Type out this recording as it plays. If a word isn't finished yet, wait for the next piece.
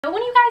When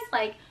you guys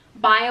like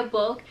buy a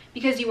book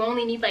because you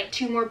only need like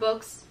 2 more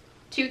books,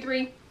 2,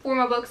 3, 4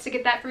 more books to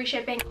get that free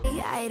shipping.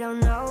 I don't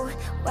know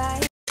why.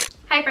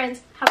 Hi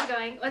friends, how's it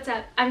going? What's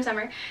up? I'm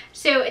Summer.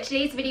 So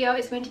today's video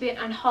is going to be an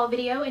unhaul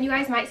video, and you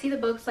guys might see the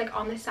books like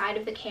on the side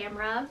of the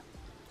camera.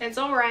 It's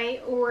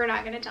alright, we're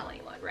not gonna tell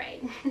anyone,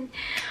 right?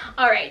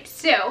 Alright,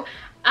 so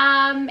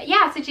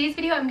yeah, so today's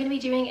video I'm gonna be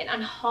doing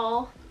an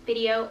unhaul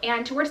video,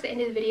 and towards the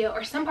end of the video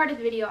or some part of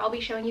the video I'll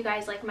be showing you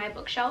guys like my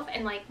bookshelf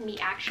and like me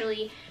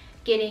actually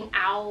getting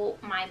out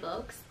my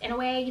books in a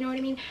way, you know what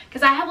I mean?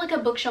 Because I have like a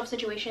bookshelf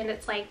situation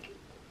that's like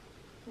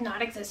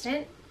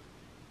non-existent.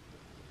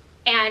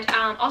 And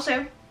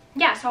also,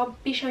 yeah, so I'll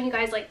be showing you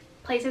guys like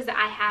places that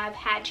I have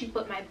had to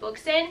put my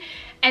books in,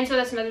 and so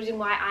that's another reason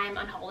why I am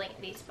unhauling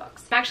these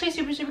books. I'm actually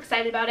super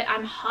excited about it.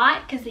 I'm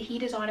hot because the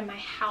heat is on in my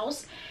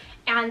house,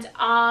 and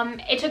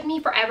it took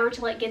me forever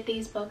to like get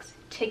these books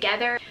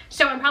together,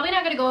 so I'm probably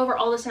not going to go over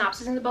all the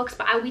synopsis in the books,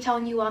 but I will be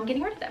telling you while I'm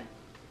getting rid of them.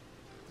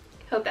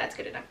 Hope that's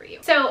good enough for you.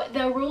 So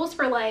the rules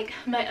for like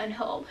my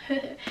unhaul,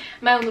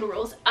 my own little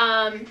rules,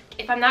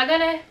 if I'm not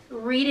gonna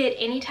read it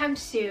anytime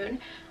soon,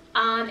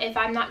 if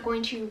I'm not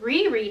going to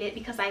reread it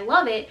because I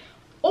love it,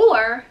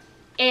 or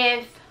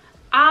if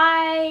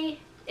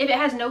it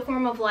has no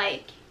form of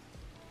like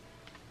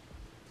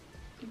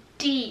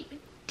deep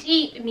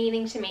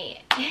meaning to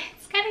me,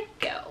 it's gonna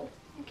go.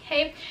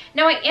 Okay,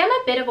 now I am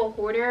a bit of a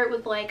hoarder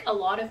with like a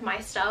lot of my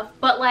stuff,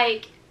 but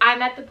like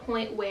I'm at the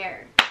point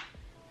where,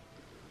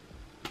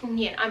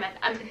 yeah, I'm at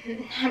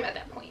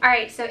that point. All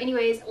right, so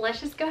anyways,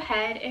 let's just go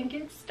ahead and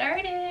get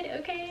started.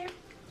 Okay,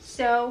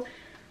 so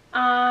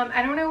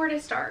I don't know where to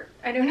start.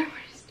 But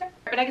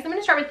I guess I'm going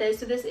to start with this.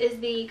 So this is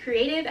the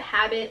Creative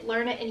Habit,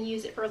 Learn It and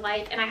Use It for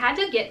Life, and I had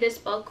to get this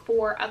book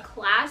for a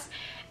class,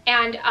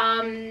 and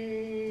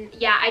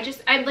yeah,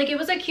 I like, it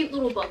was a cute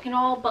little book and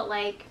all, but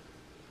like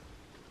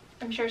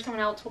I'm sure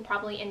someone else will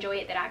probably enjoy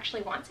it that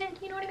actually wants it,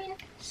 you know what I mean?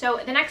 So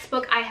the next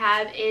book I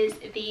have is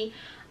the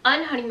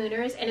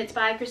Unhoneymooners, and it's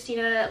by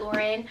Christina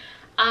Lauren.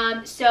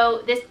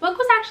 So this book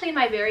was actually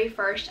my very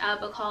first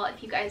book haul,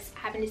 if you guys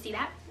happen to see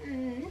that.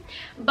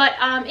 But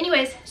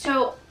anyways,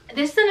 so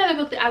this is another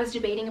book that I was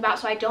debating about,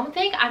 so I don't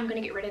think I'm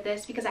gonna get rid of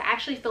this because I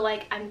actually feel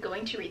like I'm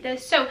going to read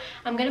this, so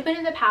I'm gonna put it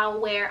in the pile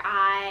where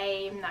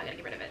I'm not gonna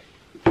get rid of it.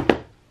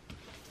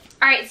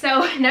 All right,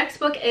 so next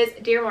book is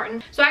Dear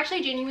Martin. So I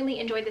actually genuinely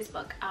enjoyed this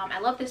book. I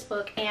love this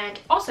book, and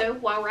also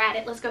while we're at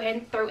it, let's go ahead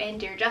and throw in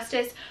Dear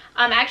Justice.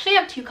 I actually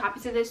have 2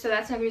 copies of this, so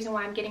that's another reason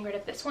why I'm getting rid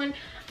of this one.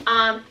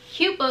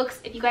 Cute books.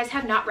 If you guys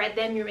have not read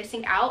them, you're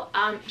missing out.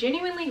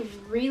 Genuinely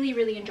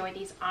really enjoyed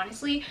these,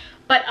 honestly,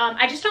 but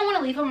I just don't want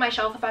to leave them on my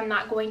shelf if I'm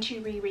not going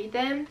to reread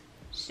them,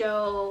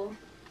 so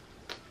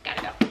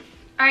gotta go.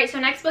 All right, so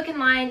next book in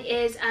line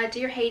is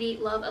Dear Hailey,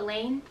 Love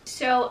Elaine.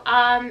 So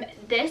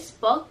this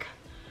book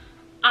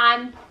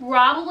I'm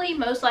probably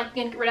most likely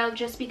gonna get rid of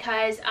just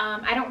because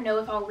I don't know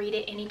if I'll read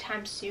it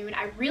anytime soon.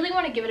 I really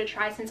want to give it a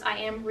try since I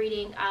am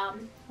reading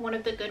one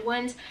of the good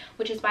ones,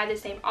 which is by the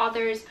same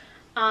authors.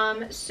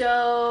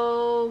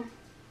 So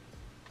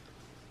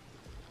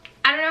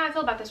I don't know how I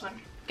feel about this one.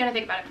 Gonna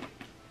think about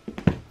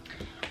it.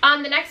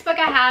 The next book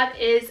I have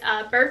is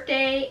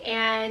Birthday,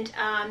 and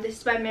this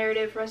is by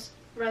Meredith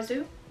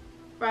Razo.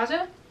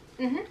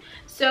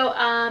 So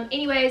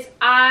anyways,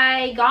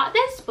 I got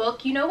this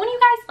book, you know when you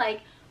guys like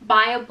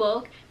buy a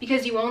book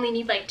because you only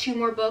need like 2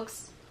 more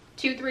books,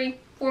 2, 3,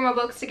 4 more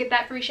books to get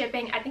that free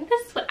shipping. I think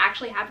this is what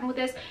actually happened with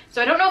this,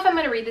 so I don't know if I'm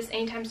going to read this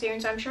anytime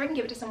soon, so I'm sure I can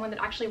give it to someone that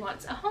actually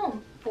wants a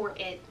home for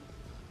it.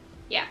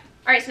 Yeah.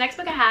 All right, so next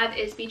book I have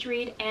is Beach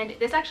Read, and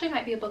this actually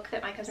might be a book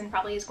that my cousin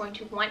probably is going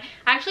to want.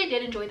 I actually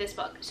did enjoy this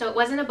book, so it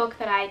wasn't a book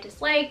that I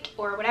disliked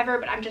or whatever,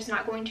 but I'm just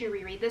not going to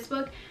reread this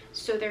book,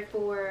 so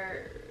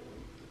therefore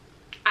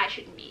I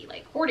shouldn't be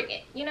like hoarding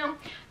it, you know?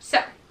 So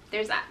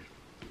there's that.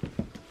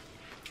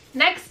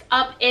 Next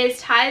up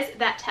is Ties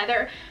That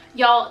Tether.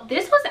 Y'all,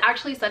 this was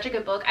actually such a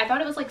good book. I thought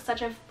it was like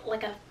such a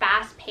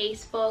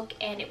fast-paced book,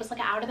 and it was like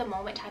an out of the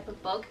moment type of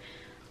book.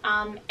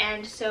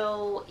 And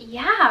so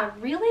yeah,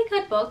 really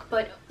good book,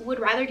 but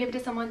would rather give it to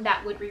someone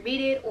that would reread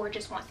it or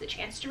just wants the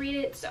chance to read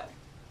it, so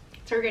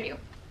that's what we're gonna do.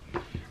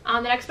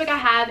 The next book I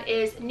have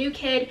is New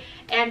Kid,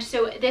 and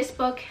so this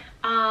book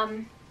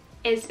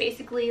is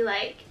basically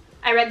like,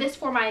 I read this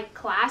for my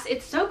class.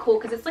 It's so cool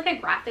because it's like a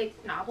graphic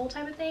novel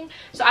type of thing,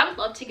 so I would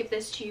love to give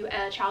this to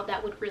a child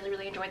that would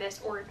really enjoy this,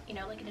 or you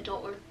know, like an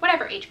adult or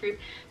whatever age group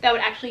that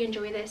would actually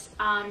enjoy this.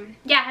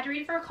 Yeah, I had to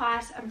read it for a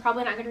class. I'm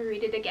probably not going to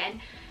read it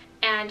again,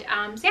 and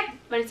so yeah,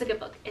 but it's a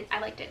good book. I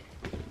liked it.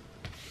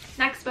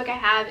 Next book I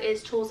have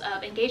is Tools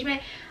of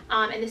Engagement,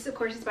 and this of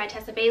course is by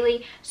Tessa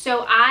Bailey.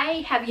 So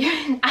I have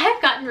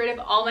gotten rid of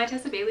all my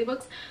Tessa Bailey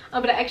books,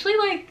 but I actually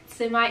like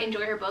semi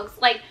enjoy her books.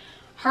 Like,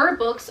 her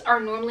books are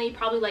normally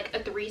probably like a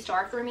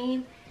 3-star for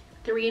me,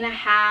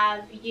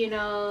 3.5, you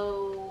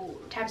know,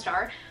 type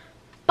star,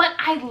 but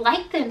I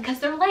like them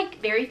because they're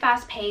like very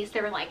fast paced.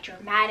 They're like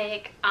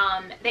dramatic.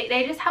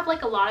 They just have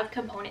like a lot of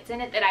components in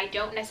it that I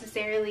don't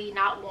necessarily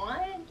not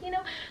want, you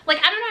know, like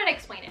I don't know how to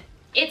explain it.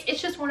 It's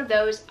just one of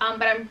those,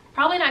 but I'm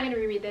probably not going to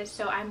reread this,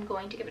 so I'm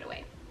going to give it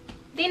away.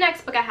 the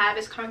next book I have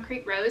is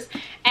Concrete Rose,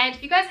 and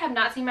if you guys have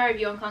not seen my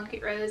review on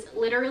Concrete Rose,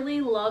 literally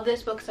love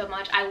this book so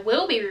much. I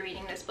will be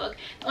rereading this book.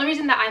 The only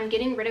reason that I'm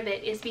getting rid of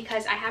it is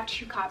because I have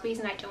 2 copies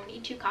and I don't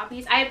need 2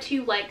 copies. I have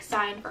 2 like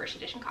signed first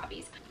edition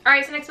copies.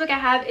 Alright, so next book I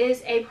have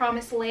is A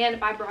Promised Land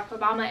by Barack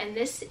Obama, and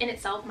this in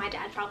itself, my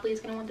dad probably is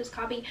going to want this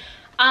copy.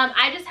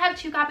 I just have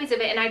 2 copies of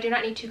it and I do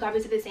not need 2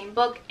 copies of the same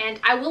book, and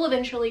I will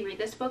eventually read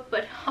this book,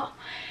 but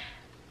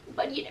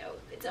you know,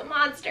 it's a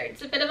monster.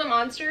 It's a bit of a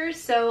monster.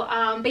 So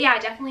but yeah, I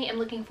definitely am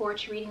looking forward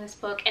to reading this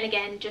book, and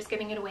again, just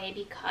giving it away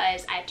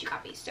because I have 2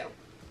 copies. So all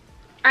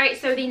right,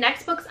 so the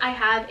next books I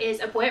have is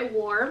A Boy at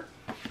War,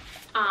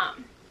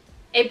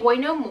 A Boy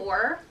No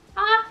More,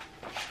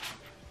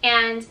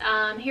 and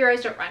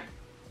Heroes Don't Run.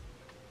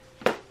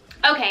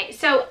 Okay,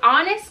 so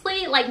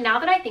honestly, like, now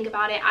that I think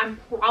about it, I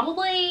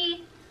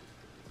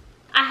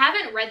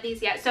haven't read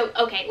these yet. So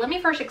okay, let me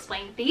first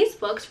explain. These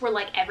books were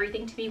like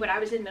everything to me when I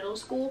was in middle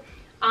school.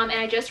 And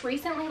I just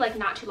recently, like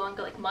not too long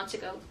ago, like months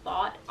ago,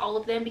 bought all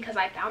of them because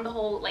I found the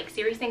whole like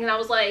series thing and I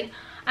was like,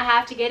 I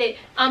have to get it.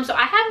 So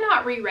I have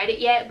not reread it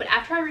yet, but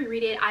after I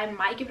reread it, I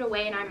might give it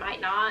away and I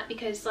might not,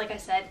 because like I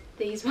said,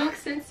 these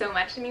books meant so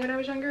much to me when I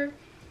was younger.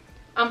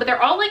 But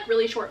they're all like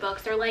really short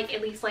books. They're like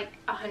at least like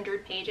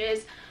 100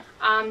 pages.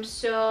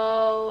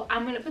 So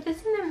I'm gonna put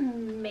this in the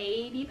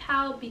maybe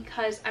pile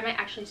because I might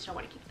actually still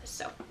want to keep this.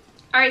 So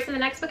all right, so the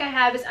next book I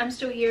have is I'm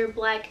Still Here,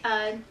 Black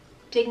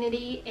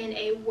Dignity in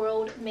a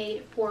World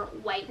Made for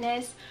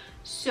Whiteness.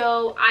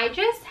 So I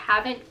just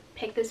haven't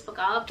picked this book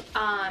up,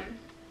 and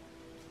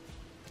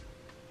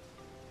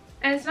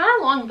it's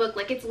not a long book.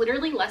 Like, it's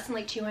literally less than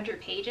like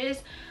 200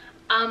 pages.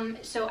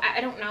 So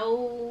I don't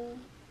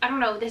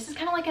know, this is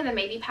kind of like in the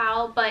maybe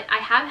pile, but I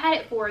have had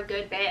it for a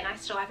good bit and I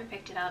still haven't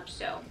picked it up,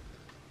 so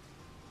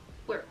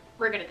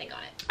we're gonna think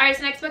on it. All right,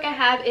 so next book I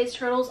have is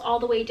Turtles All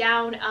the Way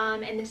Down,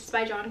 and this is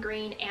by John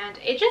Green. And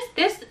it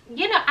just,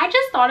 you know, I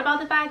just thought about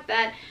the fact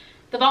that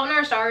The Fault in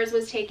Our Stars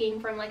was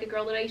taken from like a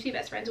girl that I used to be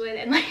best friends with,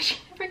 and like she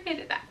never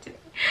handed that to me.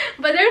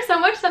 But there's so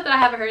much stuff that I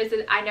have of hers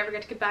that I never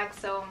get to get back.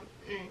 So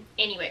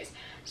anyways,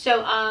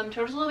 so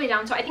Turtles All the Way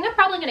Down. So I think I'm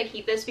probably gonna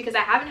keep this because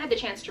I haven't had the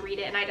chance to read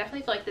it, and I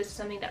definitely feel like this is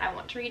something that I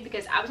want to read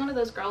because I was one of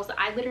those girls that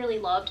I literally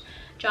loved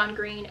John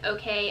Green.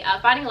 Okay,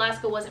 Finding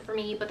Alaska wasn't for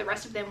me, but the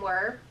rest of them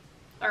were,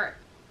 or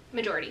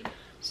majority.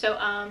 So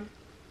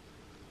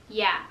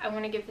yeah, I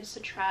want to give this a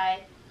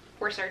try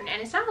for certain,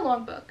 and it's not a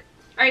long book.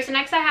 All right, so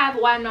next I have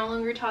Why I'm No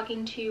Longer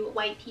Talking to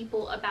White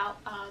People About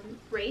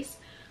Race.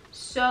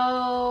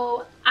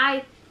 So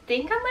I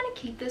think I'm gonna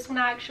keep this one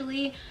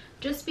actually,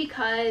 just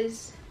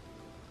because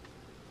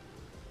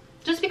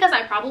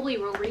I probably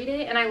will read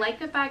it, and I like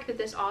the fact that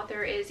this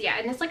author is, yeah,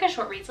 and it's like a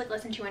short read. It's like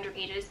less than 200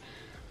 pages,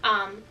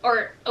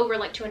 or over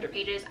like 200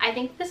 pages. I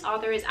think this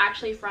author is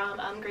actually from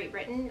Great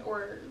Britain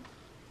or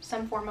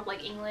some form of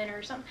like England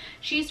or something.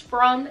 She's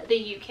from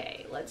the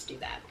UK. Let's do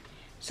that.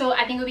 So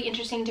I think it would be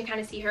interesting to kind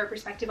of see her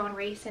perspective on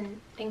race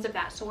and things of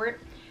that sort.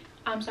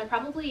 So I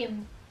probably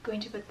am going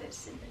to put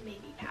this in the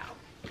maybe pile,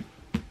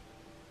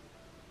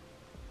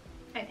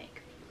 I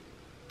think.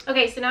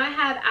 Okay, so now I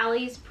have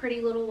Allie's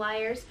Pretty Little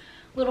Liars,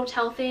 Little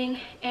Tell Thing,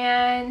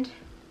 and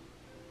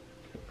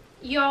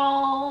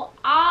y'all,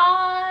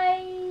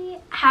 I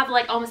have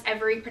like almost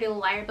every Pretty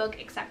Little Liar book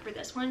except for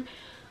this one.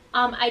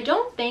 I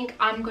don't think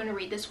I'm going to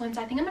read this one,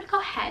 so I think I'm going to go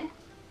ahead.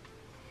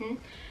 I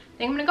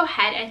think I'm going to go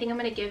ahead and I think I'm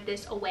going to give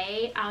this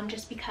away,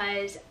 just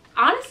because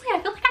honestly I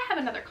feel like I have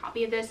another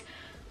copy of this.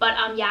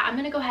 But yeah, I'm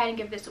going to go ahead and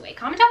give this away.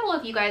 Comment down below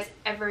if you guys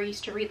ever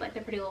used to read like the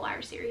Pretty Little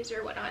Liars series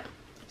or whatnot.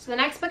 So the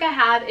next book I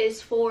have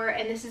is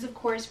and this is of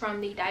course from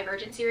the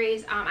Divergent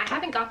series. I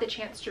haven't got the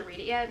chance to read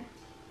it yet.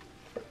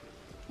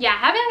 Yeah, I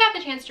haven't got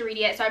the chance to read it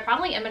yet, so I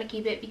probably am going to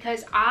keep it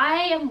because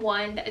I am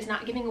one that is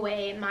not giving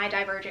away my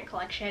Divergent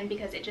collection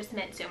because it just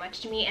meant so much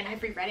to me and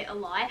I've reread it a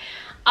lot.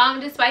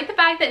 Despite the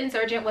fact that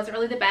Insurgent wasn't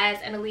really the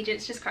best and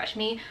Allegiance just crushed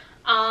me,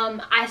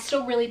 I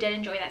still really did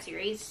enjoy that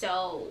series,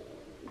 so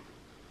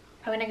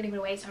probably not going to give it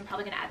away, so I'm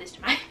probably going to add this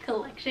to my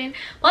collection.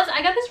 Plus,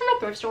 I got this from a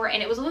thrift store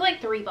and it was only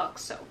like $3,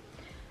 so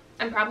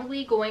I'm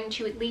probably going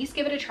to at least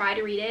give it a try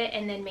to read it,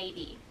 and then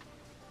maybe.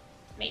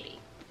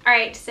 All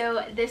right,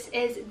 so this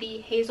is the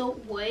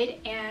Hazelwood,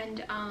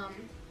 and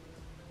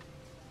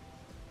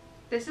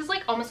this is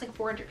like almost like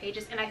 400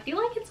 pages, and I feel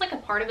like it's like a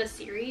part of a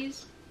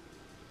series.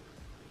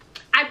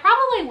 I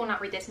probably will not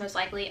read this most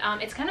likely.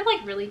 It's kind of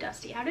like really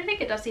dusty. How did it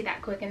get dusty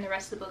that quick and the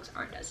rest of the books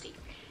aren't dusty?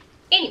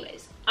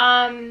 Anyways,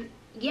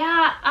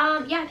 yeah,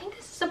 I think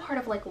this is a part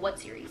of like what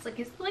series? Like,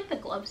 is it like the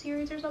Glove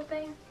series or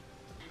something?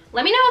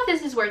 Let me know if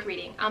this is worth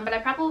reading, but I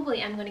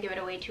probably am going to give it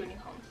away to A New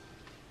Home.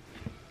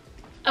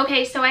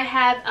 Okay, so I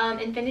have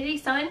Infinity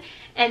Sun,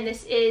 and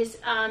this is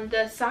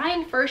the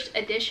signed first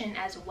edition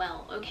as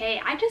well.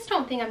 Okay, I just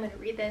don't think I'm going to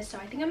read this, so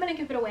I think I'm going to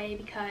give it away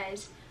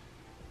because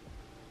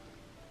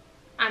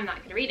I'm not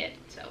going to read it.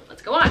 So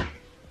let's go on. All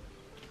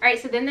right,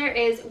 so then there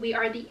is We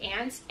Are the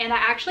Ants, and I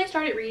actually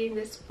started reading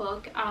this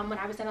book when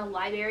I was in a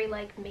library,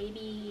 like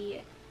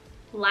maybe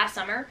last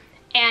summer.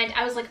 And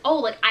I was like, oh,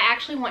 like I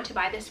actually want to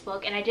buy this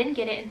book, and I didn't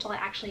get it until I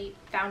actually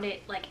found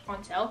it like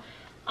on sale.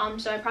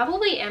 So I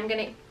probably am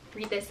gonna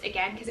read this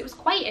again because it was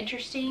quite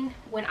interesting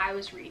when I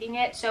was reading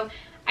it. So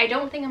I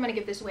don't think I'm gonna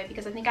give this away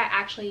because I think I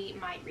actually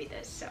might read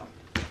this. So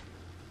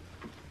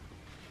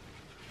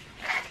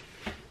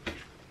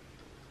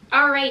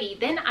alrighty,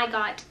 then I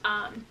got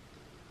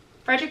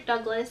Frederick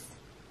Douglass,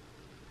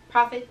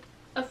 Prophet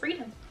of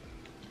Freedom.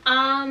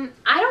 I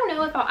don't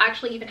know if I'll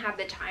actually even have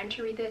the time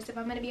to read this, if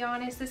I'm gonna be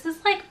honest. This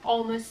is like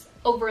almost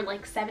over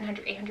like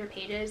 700, 800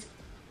 pages.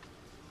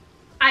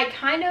 I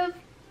kind of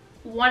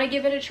want to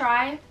give it a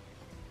try,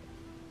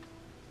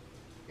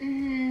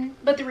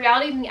 but the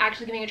reality of me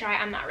actually giving it a try,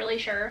 I'm not really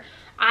sure.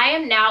 I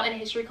am now in a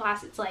history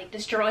class, it's like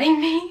destroying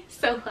me.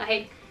 So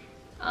like,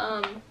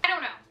 I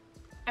don't know.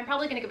 I'm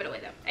probably gonna give it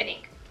away though, I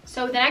think.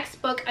 So the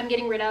next book I'm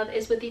getting rid of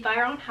is With the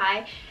Fire on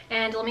High,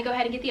 and let me go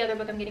ahead and get the other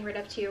book I'm getting rid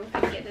of too.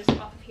 I can get this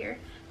off of here.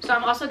 So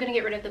I'm also gonna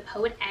get rid of The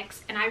Poet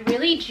X, and I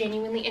really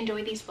genuinely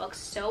enjoy these books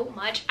so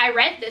much. I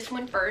read this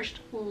one first,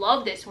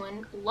 love this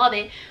one, love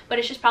it, but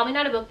it's just probably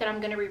not a book that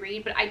I'm gonna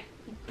reread, but I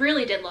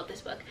really did love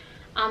this book.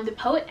 The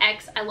Poet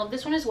X, I love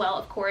this one as well,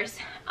 of course,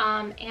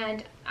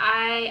 and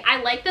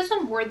I like this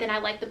one more than I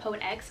like The Poet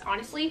X,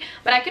 honestly,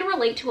 but I can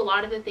relate to a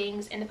lot of the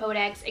things in The Poet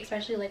X,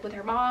 especially like with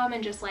her mom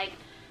and just like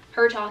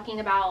her talking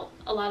about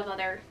a lot of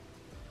other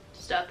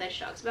stuff that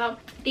she talks about.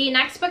 The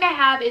next book I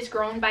have is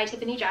Grown by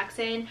Tiffany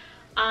Jackson.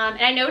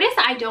 And I noticed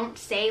I don't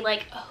say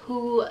like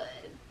who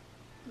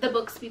the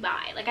books be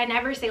by. Like I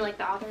never say like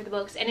the author of the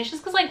books, and it's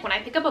just because like when I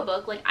pick up a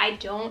book, like I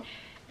don't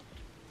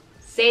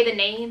say the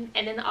name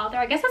and then the author.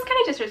 I guess that's kind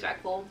of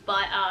disrespectful,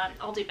 but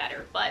I'll do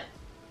better. But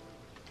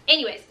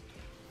anyways,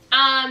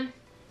 I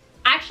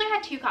actually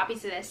had 2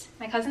 copies of this.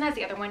 My cousin has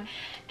the other one,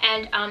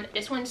 and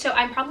this one. So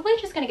I'm probably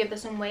just gonna give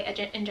this one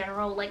away in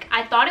general. Like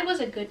I thought it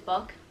was a good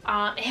book.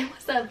 It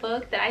was a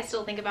book that I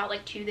still think about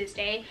like to this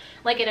day,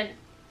 like in a,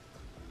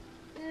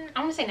 I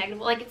want to say negative,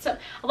 like it's a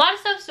lot of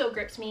stuff still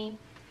grips me,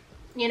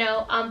 you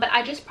know, but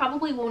I just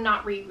probably will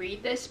not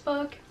reread this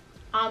book.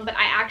 But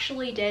I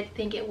actually did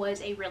think it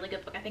was a really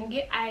good book. I think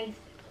I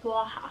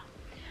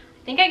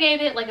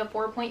gave it like a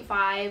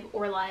 4.5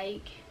 or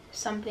like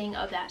something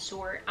of that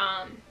sort,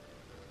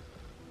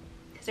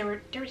 because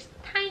there was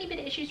tiny bit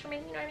of issues for me,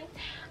 you know what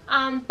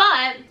I mean?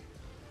 But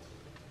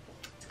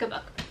it's a good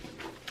book.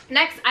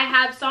 Next I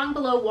have Song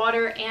Below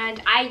Water,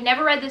 and I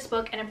never read this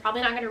book and I'm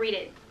probably not going to read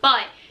it,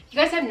 but if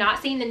you guys have not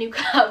seen the new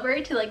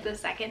cover to like the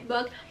second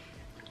book,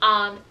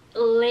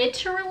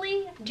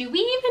 literally, do we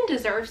even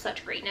deserve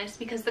such greatness?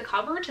 Because the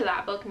cover to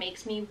that book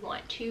makes me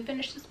want to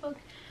finish this book,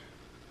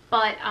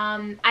 but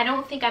I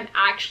don't think I'm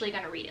actually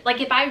gonna read it.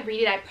 Like if I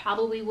read it, I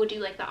probably will do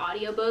like the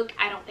audiobook.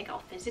 I don't think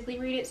I'll physically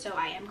read it, so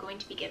I am going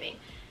to be giving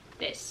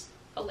this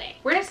away.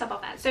 We're gonna stop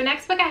off that. So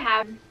next book I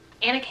have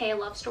Anna Kay, A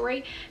Love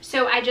Story.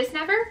 So I just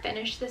never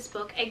finished this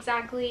book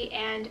exactly,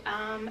 and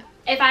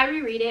if I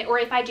reread it, or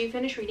if I do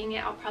finish reading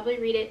it, I'll probably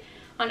read it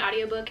on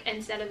audiobook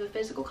instead of a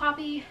physical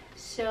copy.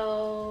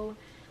 So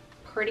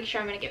pretty sure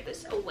I'm gonna give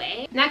this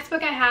away. Next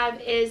book I have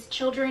is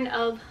Children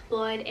of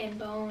Blood and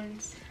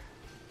Bones.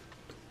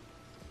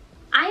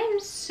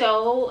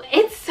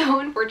 It's so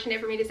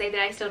unfortunate for me to say that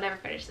I still never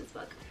finished this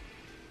book.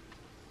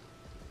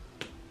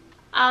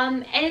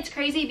 And it's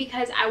crazy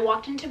because I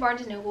walked into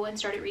Barnes & Noble and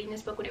started reading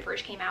this book when it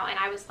first came out, and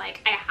I was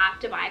like, I have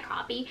to buy a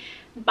copy.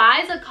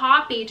 Buys a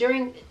copy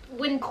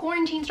when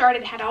quarantine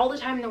started, had all the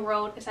time in the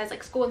world besides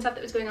like school and stuff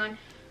that was going on,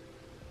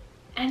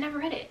 and I never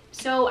read it.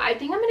 So I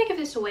think I'm gonna give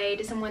this away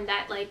to someone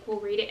that like will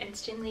read it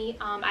instantly.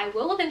 I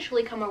will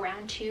eventually come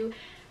around to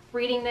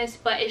reading this,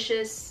 but it's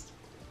just,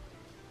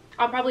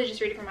 I'll probably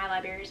just read it from my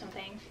library or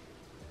something.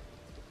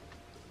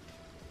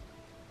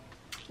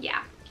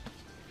 Yeah.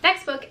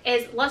 Next book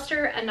is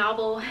Luster, a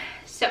novel.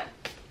 So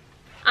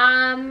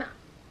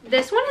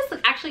this one is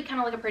actually kind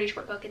of like a pretty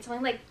short book. It's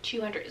only like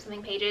 200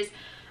 something pages.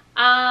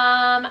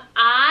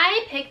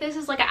 I picked this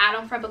as like an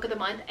add-on for a book of the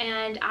month,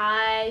 and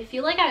I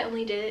feel like I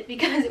only did it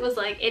because it was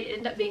like, it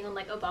ended up being on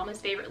like Obama's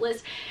favorite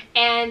list,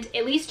 and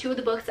at least 2 of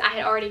the books I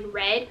had already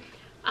read,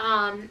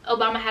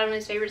 Obama had on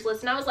his favorites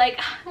list, and I was like,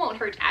 it won't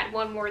hurt to add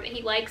one more that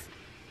he likes.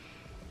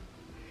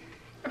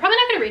 I'm probably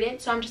not gonna read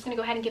it, so I'm just gonna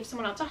go ahead and give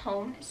someone else a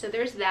home. So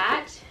there's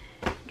that.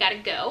 Gotta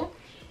go.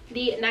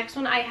 The next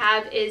one I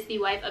have is The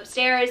Wife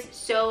Upstairs.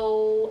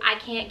 So I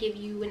can't give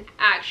you an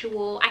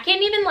actual, I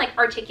can't even like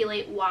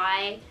articulate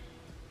why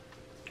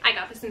I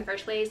got this in the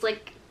first place.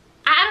 Like,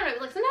 I don't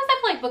know, like sometimes I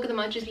feel like Book of the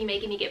Month just be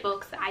making me get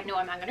books that I know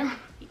I'm not gonna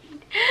read.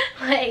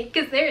 Like,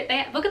 because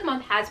Book of the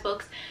Month has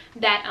books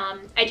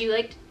that I do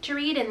like to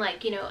read, and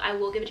like, you know, I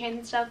will give a chance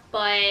and stuff,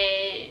 but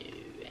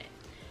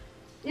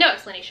no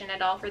explanation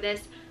at all for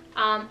this.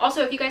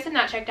 Also, if you guys have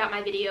not checked out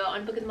my video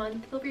on Book of the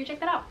Month, feel free to check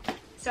that out.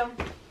 So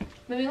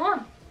moving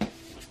along.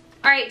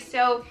 All right,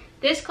 so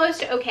This Close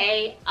to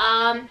Okay.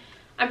 I'm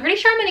pretty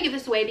sure I'm gonna give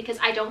this away because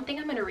I don't think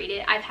I'm gonna read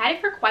it. I've had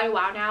it for quite a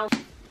while now.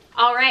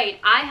 All right,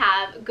 I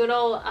have good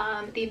old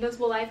The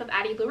Invisible Life of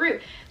Addie LaRue.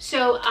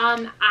 So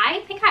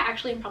I think I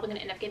actually am probably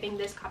gonna end up giving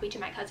this copy to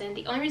my cousin.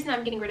 The only reason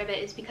I'm getting rid of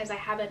it is because I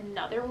have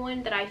another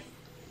one that I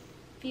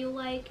feel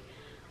like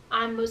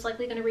I'm most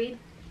likely gonna read.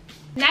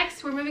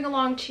 Next, we're moving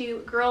along to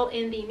Girl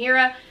in the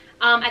Mirror.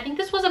 I think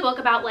this was a book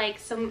about like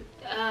some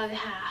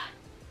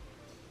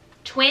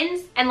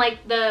twins, and like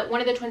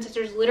one of the twin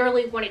sisters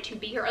literally wanted to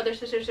be her other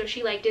sister, so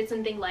she like did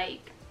something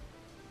like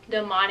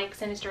demonic,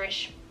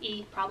 sinister-ish,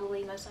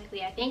 probably, most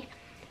likely, I think.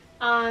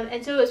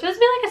 And so it was supposed to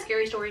be like a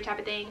scary story type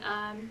of thing.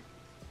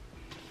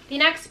 The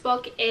next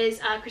book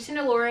is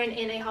Christina Lauren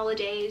in a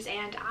Holidays,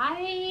 and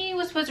I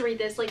was supposed to read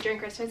this like during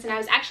Christmas, and I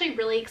was actually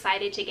really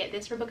excited to get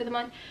this for book of the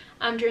month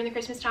during the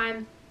Christmas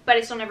time, but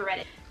I still never read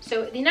it.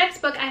 So the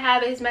next book I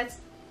have is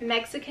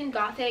Mexican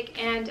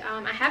Gothic, and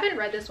I haven't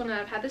read this one, and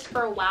I've had this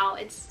for a while.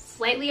 It's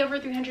slightly over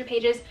 300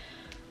 pages.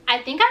 I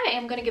think I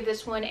am going to give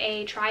this one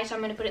a try, so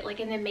I'm going to put it like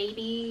in the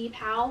maybe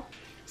pile.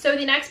 So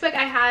the next book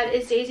I have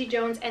is Daisy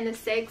Jones and the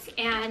Six,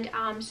 and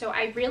so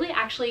I really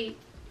actually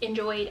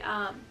enjoyed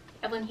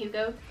Evelyn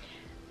Hugo,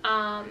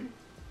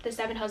 The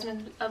Seven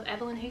Husbands of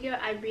Evelyn Hugo.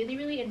 I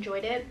really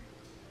enjoyed it.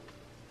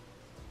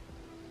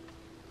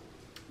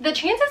 The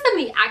chances of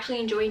me actually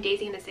enjoying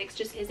Daisy and the Six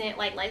just isn't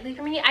like likely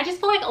for me. I just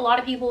feel like a lot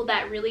of people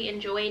that really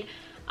enjoyed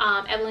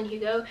Evelyn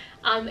Hugo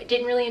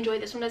didn't really enjoy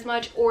this one as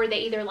much, or they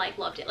either like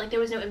loved it, like there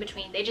was no in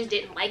between. They just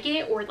didn't like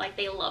it, or like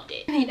they loved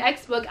it. The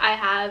next book I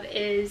have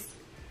is,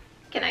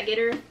 can I get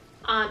her?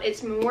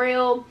 It's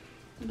Memorial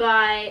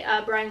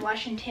by Brian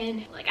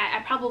Washington. Like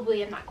I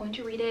probably am not going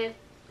to read it,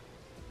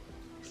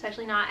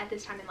 especially not at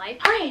this time in life.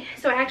 All right,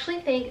 so I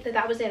actually think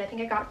that was it. I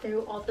think I got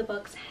through all of the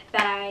books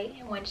that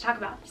I wanted to talk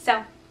about.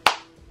 So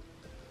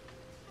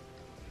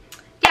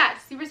yeah,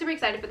 super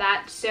excited for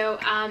that. So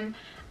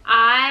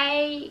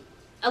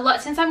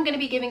since I'm going to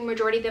be giving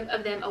majority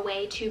of them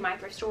away to my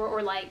thrift store,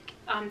 or like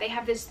they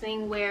have this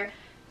thing where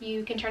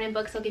you can turn in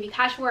books, they'll give you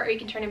cash for it, or you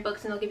can turn in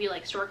books and they'll give you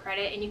like store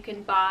credit, and you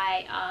can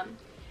buy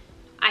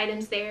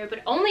items there,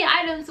 but only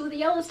items with a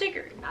yellow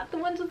sticker, not the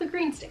ones with the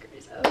green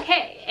stickers.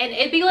 Okay, and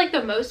it'd be like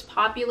the most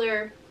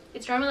popular,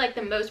 it's normally like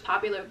the most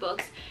popular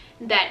books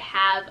that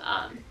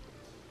have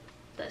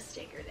the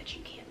sticker that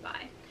you can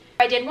buy.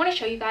 I did want to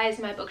show you guys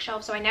my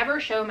bookshelf. So I never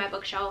show my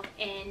bookshelf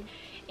in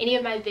any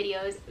of my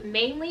videos,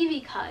 mainly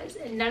because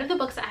none of the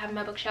books that I have on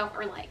my bookshelf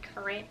are like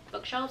current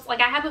bookshelves. Like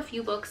I have a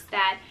few books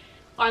that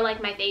are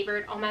like my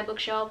favorite on my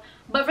bookshelf,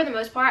 but for the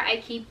most part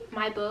I keep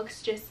my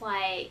books just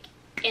like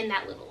in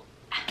that little,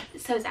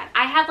 so sad.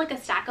 I have like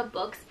a stack of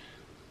books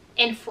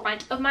in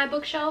front of my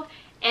bookshelf,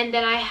 and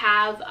then I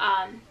have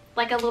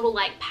like a little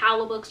like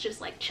pile of books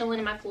just like chilling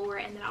in my floor,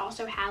 and then I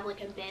also have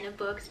like a bin of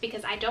books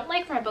because I don't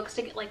like for my books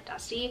to get like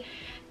dusty.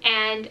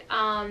 And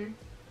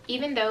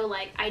even though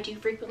like I do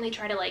frequently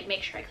try to like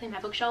make sure I clean my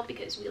bookshelf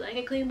because we like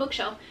a clean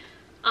bookshelf,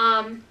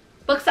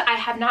 books that I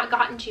have not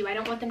gotten to, I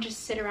don't want them just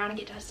to sit around and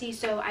get dusty,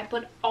 so I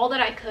put all that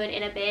I could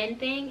in a bin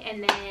thing.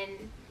 And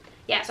then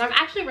yeah, so I'm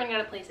actually running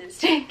out of places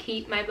to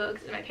keep my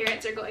books, and my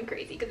parents are going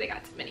crazy because they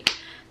got so many.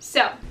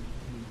 So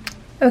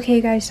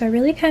okay guys, so I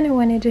really kind of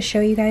wanted to show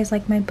you guys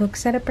like my book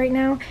setup right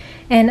now,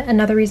 and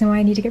another reason why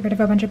I need to get rid of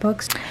a bunch of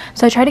books.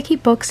 So I try to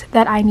keep books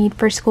that I need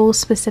for school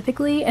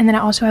specifically, and then I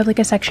also have like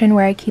a section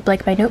where I keep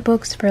like my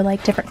notebooks for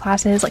like different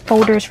classes, like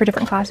folders for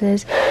different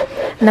classes,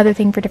 another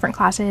thing for different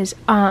classes.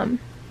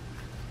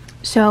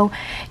 So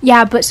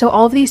yeah, but so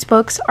all of these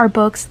books are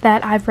books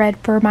that I've read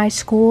for my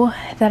school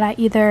that I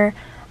either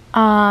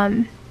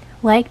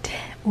liked,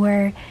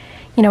 or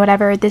you know,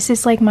 whatever. This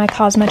is like my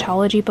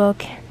cosmetology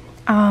book.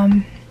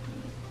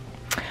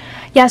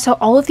 Yeah, so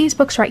all of these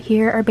books right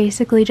here are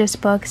basically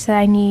just books that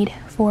I need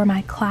for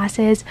my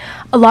classes.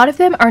 A lot of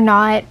them are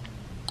not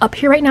up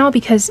here right now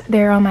because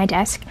they're on my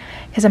desk,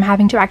 because I'm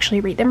having to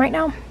actually read them right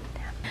now.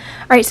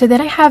 Alright, so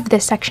then I have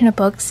this section of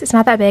books. It's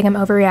not that big, I'm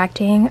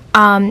overreacting.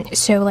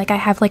 So like I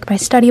have like my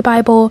study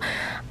Bible,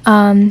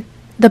 the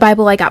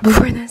Bible I got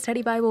before the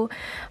study Bible,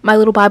 my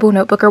little Bible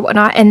notebook or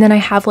whatnot, and then I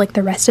have like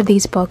the rest of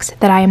these books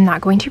that I am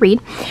not going to read,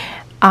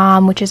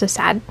 which is a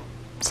sad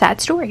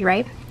story,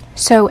 right?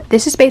 So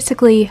this is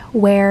basically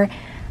where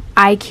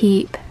I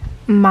keep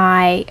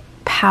my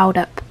piled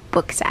up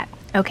books at.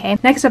 Okay,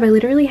 next up I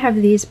literally have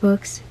these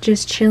books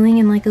just chilling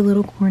in like a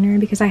little corner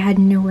because I had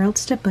nowhere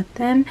else to put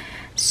them.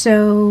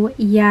 So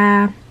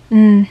yeah,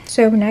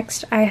 so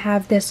next I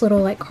have this little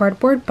like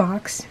cardboard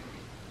box.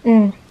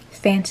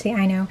 Fancy,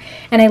 I know.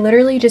 And I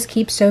literally just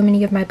keep so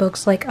many of my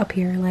books like up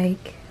here,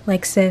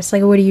 like sis,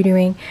 like what are you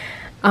doing?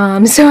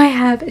 So I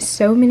have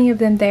so many of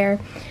them there.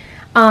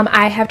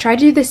 I have tried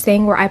to do this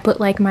thing where I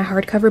put like my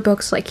hardcover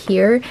books like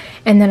here,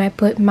 and then I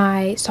put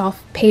my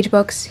soft page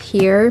books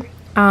here.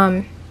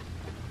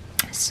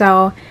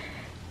 So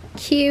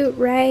cute,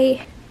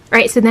 right?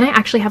 Alright, so then I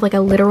actually have like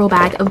a literal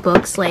bag of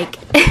books, like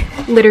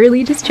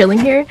literally just chilling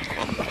here.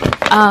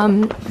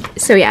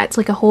 So yeah, it's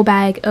like a whole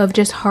bag of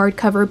just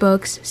hardcover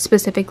books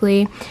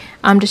specifically,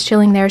 just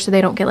chilling there so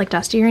they don't get like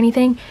dusty or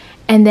anything.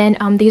 And then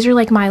these are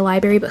like my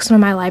library books, some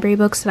of my library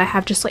books that I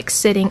have just like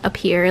sitting up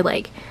here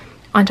like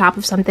on top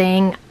of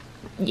something.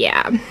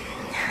 Yeah,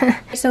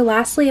 So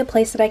lastly, a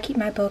place that I keep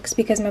my books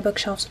because my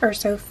bookshelves are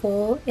so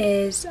full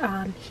is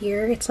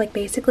here. It's like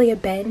basically a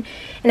bin,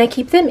 and I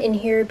keep them in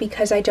here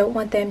because I don't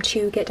want them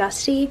to get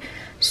dusty.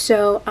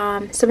 So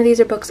some of these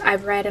are books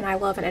I've read and I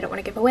love and I don't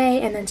want to give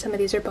away, and then some of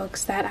these are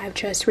books that I've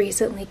just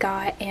recently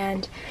got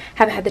and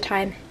haven't had the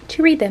time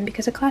to read them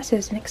because of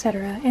classes and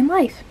etc. and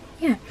life.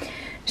 Yeah.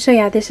 So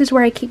yeah, this is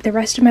where I keep the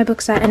rest of my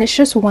books at, and it's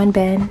just one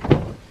bin.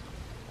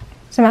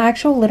 So my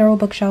actual literal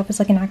bookshelf is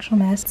like an actual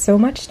mess. So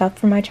much stuff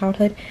from my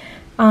childhood.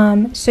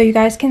 So you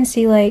guys can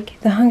see like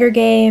The Hunger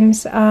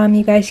Games,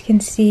 you guys can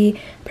see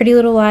Pretty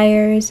Little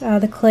Liars,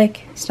 The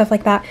Click, stuff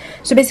like that.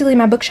 So basically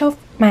my bookshelf,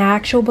 my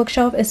actual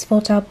bookshelf is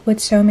filled up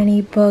with so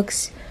many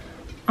books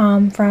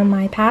from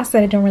my past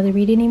that I don't really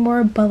read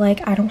anymore, but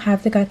like I don't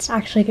have the guts to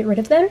actually get rid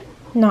of them.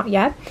 Not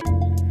yet.